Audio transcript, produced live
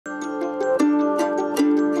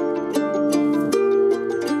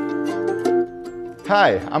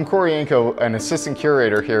Hi, I'm Anco, an assistant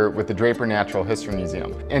curator here with the Draper Natural History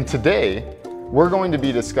Museum. And today, we're going to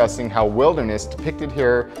be discussing how wilderness depicted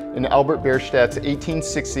here in Albert Bierstadt's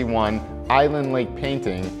 1861 Island Lake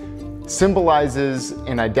painting symbolizes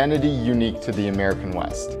an identity unique to the American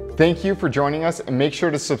West. Thank you for joining us, and make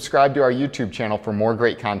sure to subscribe to our YouTube channel for more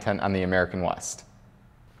great content on the American West.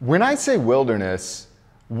 When I say wilderness,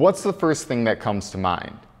 what's the first thing that comes to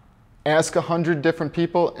mind? Ask 100 different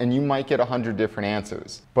people and you might get 100 different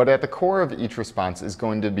answers. But at the core of each response is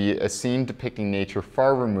going to be a scene depicting nature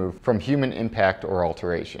far removed from human impact or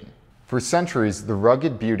alteration. For centuries, the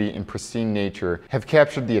rugged beauty and pristine nature have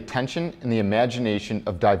captured the attention and the imagination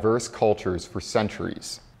of diverse cultures for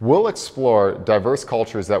centuries. We'll explore diverse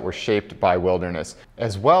cultures that were shaped by wilderness,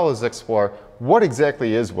 as well as explore what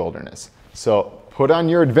exactly is wilderness. So put on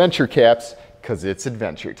your adventure caps, because it's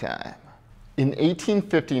adventure time. In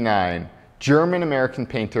 1859, German-American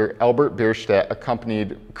painter Albert Bierstadt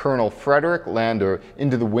accompanied Colonel Frederick Lander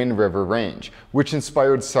into the Wind River Range, which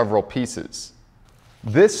inspired several pieces.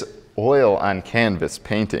 This oil on canvas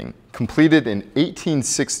painting, completed in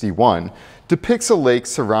 1861, depicts a lake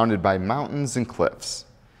surrounded by mountains and cliffs.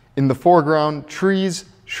 In the foreground, trees,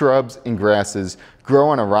 shrubs, and grasses grow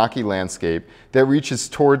on a rocky landscape that reaches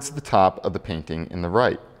towards the top of the painting in the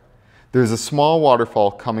right. There's a small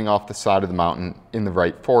waterfall coming off the side of the mountain in the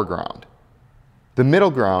right foreground. The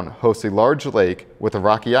middle ground hosts a large lake with a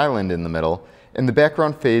rocky island in the middle, and the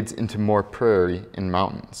background fades into more prairie and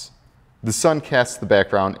mountains. The sun casts the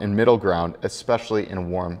background and middle ground, especially in a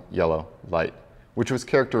warm yellow light, which was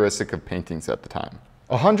characteristic of paintings at the time.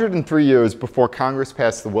 103 years before Congress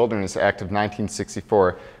passed the Wilderness Act of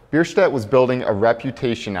 1964, Bierstadt was building a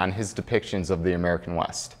reputation on his depictions of the American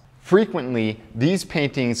West. Frequently, these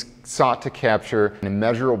paintings sought to capture an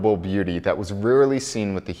immeasurable beauty that was rarely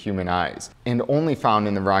seen with the human eyes and only found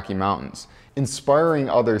in the Rocky Mountains, inspiring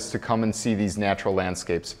others to come and see these natural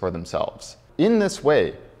landscapes for themselves. In this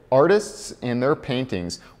way, artists and their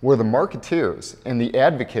paintings were the marketeers and the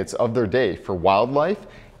advocates of their day for wildlife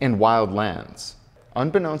and wild lands.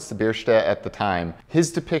 Unbeknownst to Bierstadt at the time,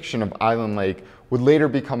 his depiction of Island Lake would later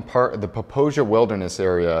become part of the Poposia Wilderness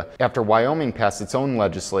Area after Wyoming passed its own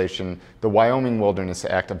legislation, the Wyoming Wilderness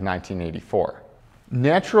Act of 1984.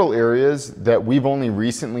 Natural areas that we've only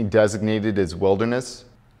recently designated as wilderness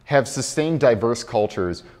have sustained diverse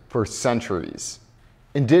cultures for centuries.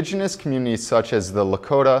 Indigenous communities such as the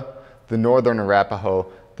Lakota, the Northern Arapaho,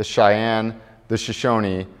 the Cheyenne, the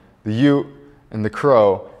Shoshone, the Ute, and the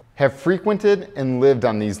Crow have frequented and lived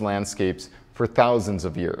on these landscapes for thousands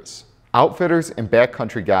of years. Outfitters and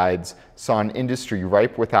backcountry guides saw an industry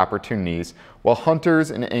ripe with opportunities, while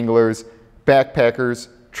hunters and anglers, backpackers,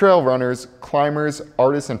 trail runners, climbers,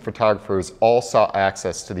 artists, and photographers all sought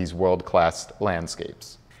access to these world-class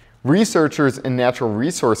landscapes. Researchers and natural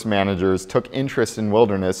resource managers took interest in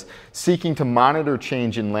wilderness, seeking to monitor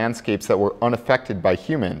change in landscapes that were unaffected by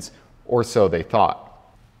humans, or so they thought.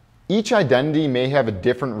 Each identity may have a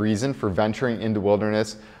different reason for venturing into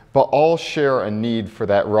wilderness, but all share a need for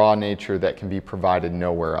that raw nature that can be provided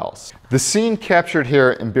nowhere else. The scene captured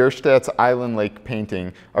here in Bierstadt's Island Lake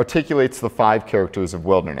painting articulates the 5 characters of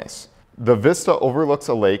wilderness. The vista overlooks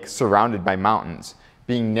a lake surrounded by mountains,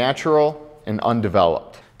 being natural and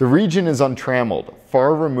undeveloped. The region is untrammeled,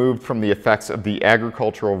 far removed from the effects of the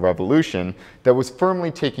agricultural revolution that was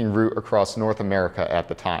firmly taking root across North America at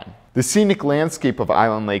the time. The scenic landscape of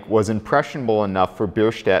Island Lake was impressionable enough for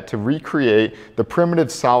Bierstadt to recreate the primitive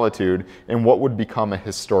solitude in what would become a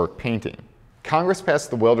historic painting. Congress passed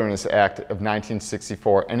the Wilderness Act of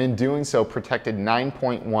 1964, and in doing so protected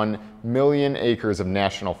 9.1 million acres of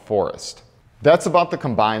national forest. That's about the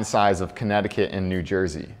combined size of Connecticut and New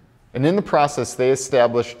Jersey. And in the process, they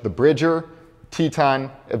established the Bridger, Teton,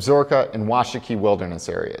 Absaroka, and Washakie wilderness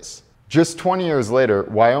areas. Just 20 years later,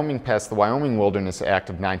 Wyoming passed the Wyoming Wilderness Act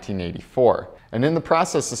of 1984, and in the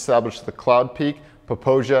process established the Cloud Peak,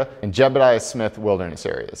 Poposia, and Jebediah Smith wilderness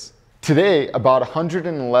areas. Today, about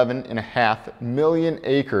 111.5 million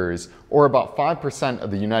acres, or about 5%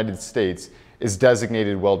 of the United States, is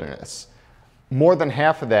designated wilderness. More than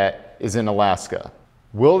half of that is in Alaska.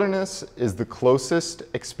 Wilderness is the closest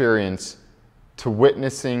experience to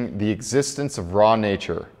witnessing the existence of raw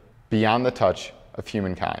nature beyond the touch of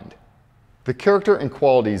humankind. The character and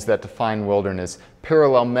qualities that define wilderness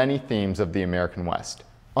parallel many themes of the American West: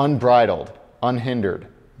 unbridled, unhindered,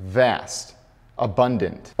 vast,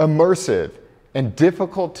 abundant, immersive, and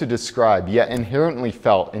difficult to describe, yet inherently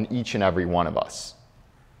felt in each and every one of us.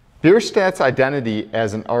 Bierstadt's identity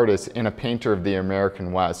as an artist and a painter of the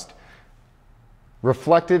American West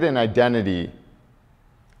reflected an identity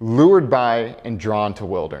lured by and drawn to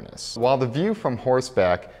wilderness. While the view from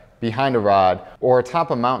horseback, behind a rod, or atop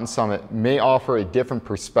a mountain summit may offer a different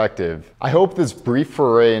perspective, I hope this brief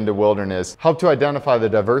foray into wilderness helped to identify the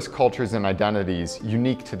diverse cultures and identities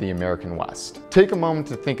unique to the American West. Take a moment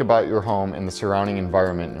to think about your home and the surrounding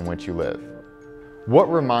environment in which you live.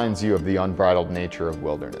 What reminds you of the unbridled nature of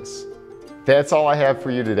wilderness? That's all I have for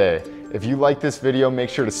you today. If you like this video, make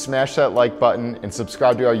sure to smash that like button and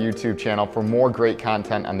subscribe to our YouTube channel for more great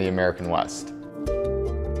content on the American West.